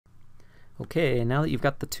Okay, now that you've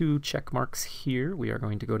got the 2 check marks here, we are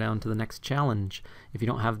going to go down to the next challenge. If you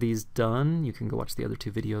don't have these done, you can go watch the other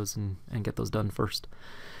 2 videos and get those done first.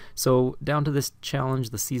 So down to this challenge,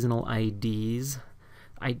 the seasonal IDs.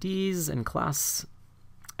 IDs and class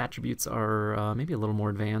attributes are maybe a little more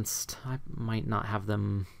advanced. I might not have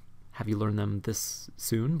you learn them this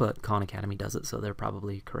soon, but Khan Academy does it, so they're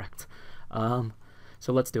probably correct.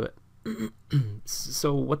 So let's do it.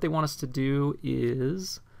 So what they want us to do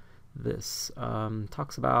is this.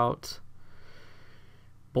 Talks about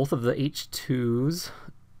both of the H2s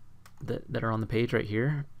that are on the page right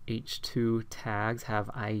here. H2 tags have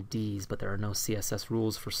IDs, but there are no CSS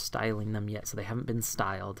rules for styling them yet, so they haven't been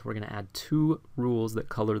styled. We're going to add 2 rules that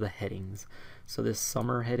color the headings. So this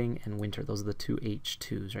summer heading and winter, those are the 2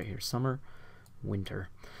 H2s right here, summer, winter.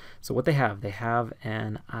 So what they have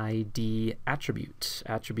an ID attribute.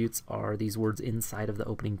 Attributes are these words inside of the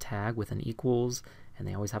opening tag with an equals, and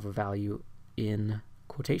they always have a value in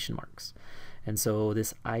quotation marks. And so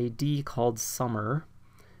this ID called summer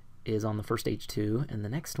is on the first H2, and the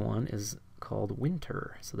next one is called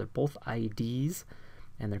winter. So they're both IDs,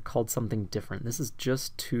 and they're called something different. This is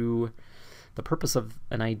just the purpose of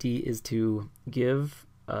an ID is to give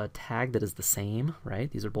a tag that is the same,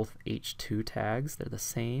 right? These are both H2 tags, they're the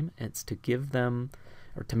same. It's to give them,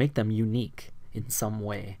 or to make them unique in some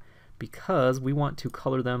way, because we want to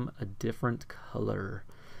color them a different color.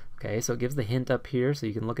 Okay, so it gives the hint up here, so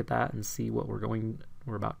you can look at that and see what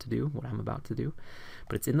we're about to do, what I'm about to do.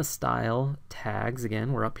 But it's in the style tags,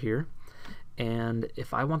 again, we're up here. And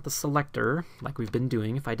if I want the selector, like we've been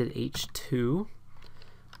doing, if I did H2,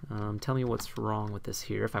 tell me what's wrong with this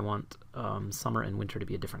here. If I want summer and winter to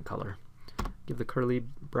be a different color, give the curly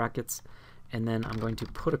brackets, and then I'm going to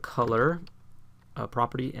put a color, a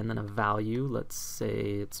property, and then a value. Let's say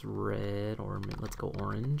it's red, or let's go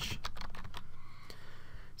orange.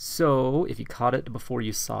 So if you caught it before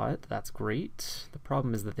you saw it, that's great. The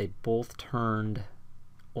problem is that they both turned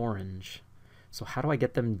orange. So how do I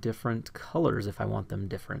get them different colors if I want them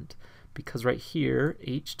different? Because right here,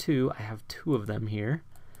 H2, I have 2 of them here,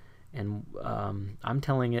 and I'm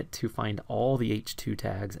telling it to find all the H2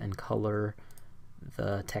 tags and color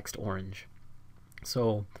the text orange.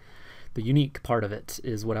 So the unique part of it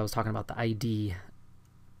is what I was talking about, the ID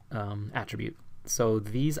attribute. So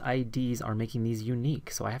these IDs are making these unique,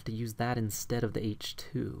 so I have to use that instead of the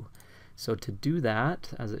H2. So to do that,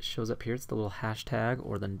 as it shows up here, it's the little hashtag,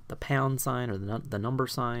 or the pound sign, or the number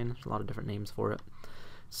sign. There's a lot of different names for it.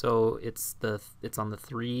 So it's on the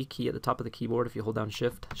 3 key at the top of the keyboard. If you hold down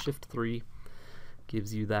Shift 3,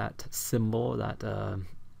 gives you that symbol, that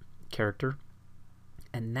character.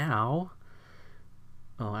 And now,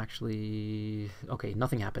 oh, actually, okay,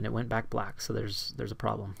 nothing happened. It went back black, so there's a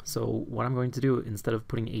problem. So what I'm going to do, instead of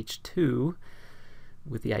putting H2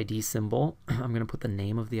 with the ID symbol, I'm going to put the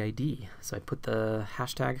name of the ID. So I put the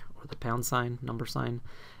hashtag, or the pound sign, number sign,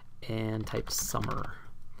 and type summer.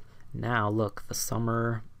 Now look, the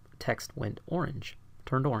summer text went orange,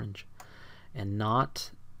 turned orange, and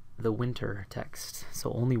not the winter text.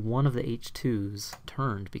 So only one of the H2s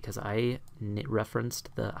turned because I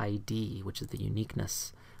referenced the ID, which is the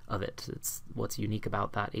uniqueness of it. It's what's unique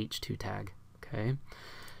about that H2 tag. Okay,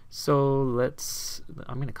 so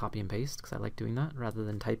I'm going to copy and paste because I like doing that rather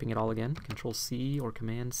than typing it all again. Control C or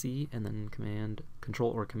Command C, and then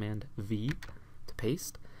Control or Command V to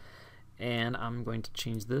paste. And I'm going to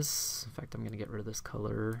change this. In fact, I'm going to get rid of this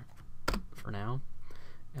color for now.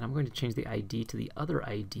 And I'm going to change the ID to the other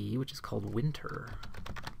ID, which is called winter.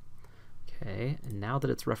 Okay, and now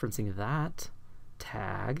that it's referencing that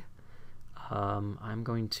tag, I'm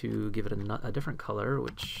going to give it a different color,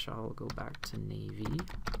 which I'll go back to navy.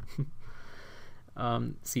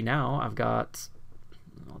 See, now I've got,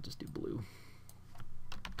 I'll just do blue.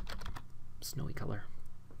 Snowy color.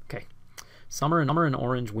 Okay. Summer in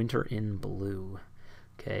orange, winter in blue.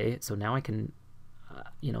 Okay, so now I can,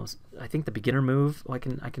 I think the beginner move, I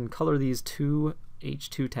can color these 2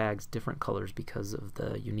 H2 tags different colors because of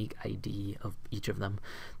the unique ID of each of them.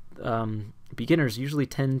 Beginners usually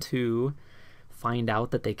tend to find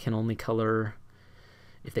out that they can only color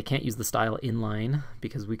if they can't use the style inline,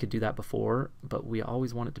 because we could do that before, but we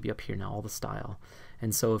always want it to be up here now, all the style.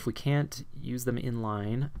 And so if we can't use them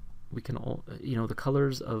inline, we can, the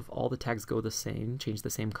colors of all the tags go the same, change the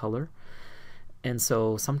same color. And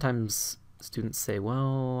so sometimes students say,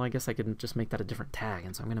 well, I guess I can just make that a different tag,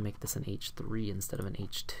 and so I'm going to make this an H3 instead of an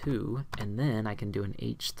H2, and then I can do an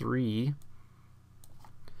H3,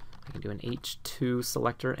 I can do an H2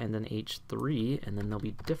 selector and an H3, and then they'll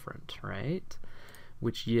be different, right?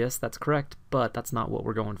 which, yes, that's correct, but that's not what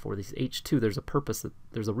we're going for. These H2, there's a purpose,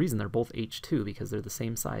 there's a reason they're both H2, because they're the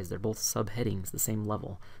same size. They're both subheadings, the same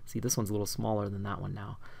level. See, this one's a little smaller than that one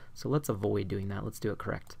now. So let's avoid doing that. Let's do it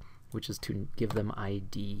correct, which is to give them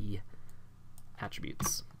ID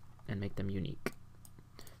attributes and make them unique.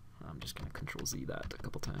 I'm just going to Control-Z that a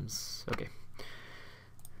couple times. Okay.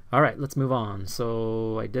 All right, let's move on.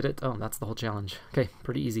 So I did it. Oh, that's the whole challenge. Okay,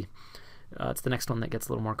 pretty easy. It's the next one that gets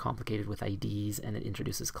a little more complicated with IDs, and it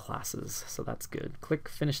introduces classes, so that's good. Click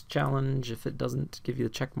Finish Challenge. If it doesn't give you the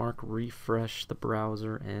check mark, refresh the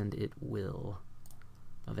browser, and it will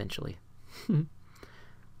eventually.